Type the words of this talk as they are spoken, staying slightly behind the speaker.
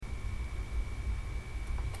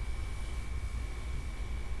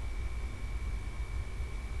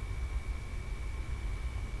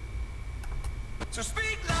So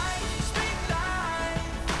speak life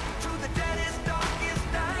to the deadest,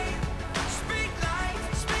 darkest night. Speak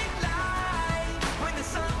life, when the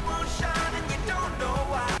sun won't shine and you don't know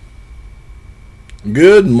why.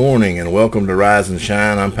 Good morning and welcome to Rise and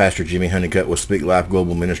Shine. I'm Pastor Jimmy Honeycutt with Speak Life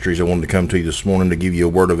Global Ministries. I wanted to come to you this morning to give you a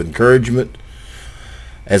word of encouragement.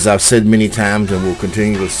 As I've said many times and will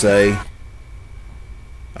continue to say,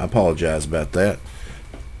 I apologize about that.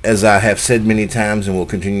 As I have said many times and will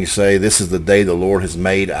continue to say, this is the day the Lord has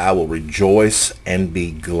made. I will rejoice and be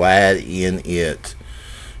glad in it.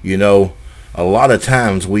 You know, a lot of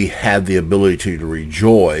times we have the ability to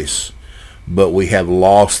rejoice, but we have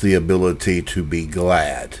lost the ability to be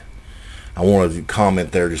glad. I want to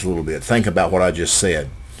comment there just a little bit. Think about what I just said.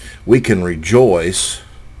 We can rejoice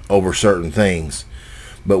over certain things,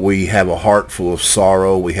 but we have a heart full of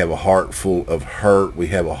sorrow. We have a heart full of hurt. We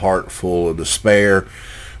have a heart full of despair.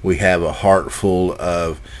 We have a heart full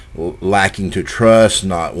of lacking to trust,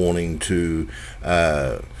 not wanting to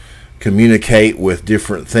communicate with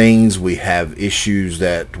different things. We have issues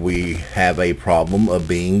that we have a problem of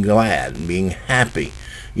being glad, being happy.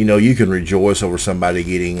 You know, you can rejoice over somebody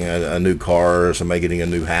getting a new car, or somebody getting a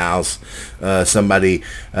new house, somebody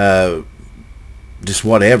just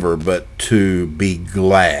whatever, but to be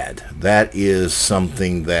glad, that is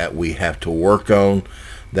something that we have to work on.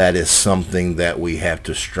 That is something that we have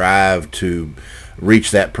to strive to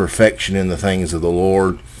reach that perfection in the things of the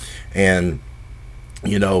Lord. And,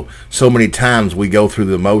 you know, so many times we go through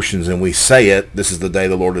the motions and we say it, this is the day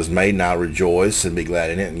the Lord has made, and I rejoice and be glad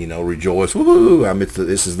in it. And, you know, rejoice, woo-hoo,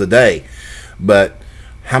 this is the day. But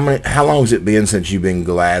how long has it been since you've been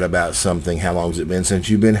glad about something? How long has it been since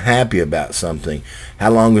you've been happy about something?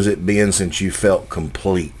 How long has it been since you felt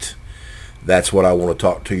complete? That's what I want to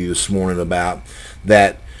talk to you this morning about.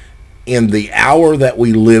 That in the hour that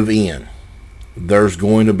we live in, there's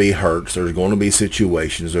going to be hurts, there's going to be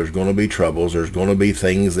situations, there's going to be troubles, there's going to be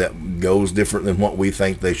things that goes different than what we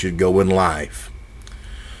think they should go in life.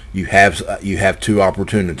 You have two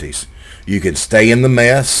opportunities. You can stay in the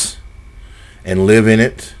mess and live in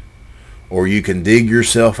it, or you can dig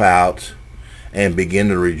yourself out and begin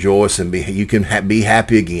to rejoice and you can be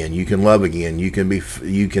happy again. You can love again. You can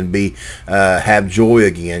have joy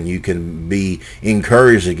again. You can be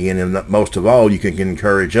encouraged again, and most of all, you can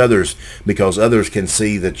encourage others, because others can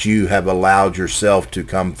see that you have allowed yourself to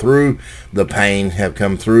come through the pain, have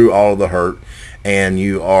come through all of the hurt, and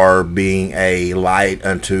you are being a light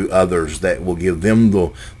unto others that will give them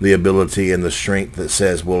the ability and the strength that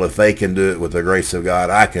says, well, if they can do it with the grace of God,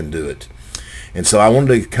 I can do it. And so I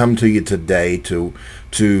wanted to come to you today to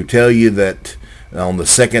tell you that on the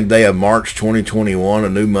second day of March 2021, a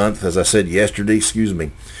new month, as I said yesterday,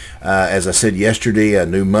 a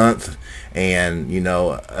new month, and, you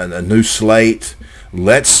know, a new slate.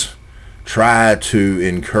 Let's try to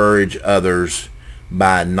encourage others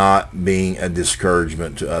by not being a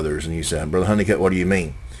discouragement to others. And you say, Brother Honeycutt, what do you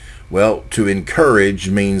mean? Well, to encourage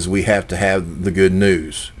means we have to have the good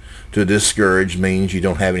news. To discourage means you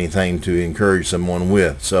don't have anything to encourage someone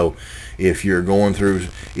with. So if you're going through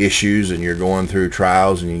issues and you're going through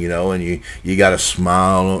trials, and, you know, and you got a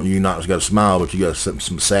smile, you not got a smile, but you got some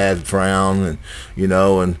sad frown, and, you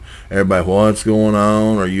know, and everybody, what's going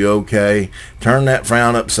on? Are you okay? Turn that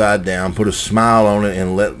frown upside down, put a smile on it,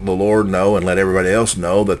 and let the Lord know and let everybody else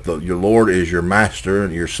know that your Lord is your master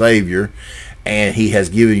and your Savior. And he has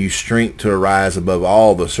given you strength to arise above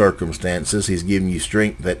all the circumstances. He's given you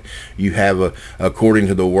strength that you have, according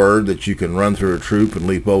to the word, that you can run through a troop and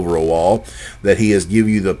leap over a wall. That he has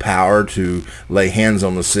given you the power to lay hands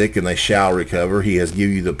on the sick and they shall recover. He has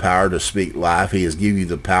given you the power to speak life. He has given you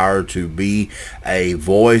the power to be a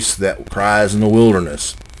voice that cries in the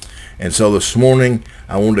wilderness. And so this morning,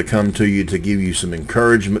 I wanted to come to you to give you some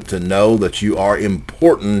encouragement to know that you are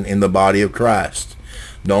important in the body of Christ.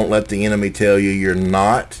 Don't let the enemy tell you you're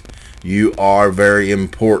not. You are very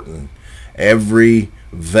important. Every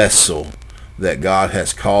vessel that God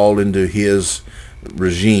has called into his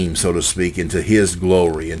regime, so to speak, into his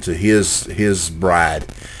glory, into his bride,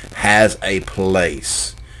 has a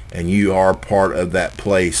place. And you are part of that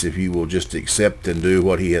place if you will just accept and do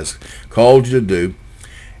what he has called you to do,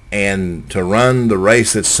 and to run the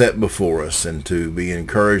race that's set before us, and to be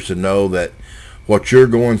encouraged to know that what you're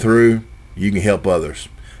going through, you can help others.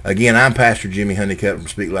 Again, I'm Pastor Jimmy Honeycutt from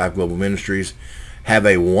Speak Life Global Ministries. Have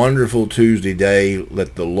a wonderful Tuesday day.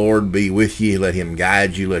 Let the Lord be with you. Let him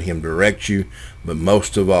guide you. Let him direct you. But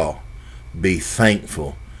most of all, be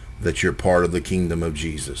thankful that you're part of the kingdom of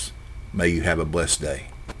Jesus. May you have a blessed day.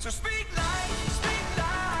 So speak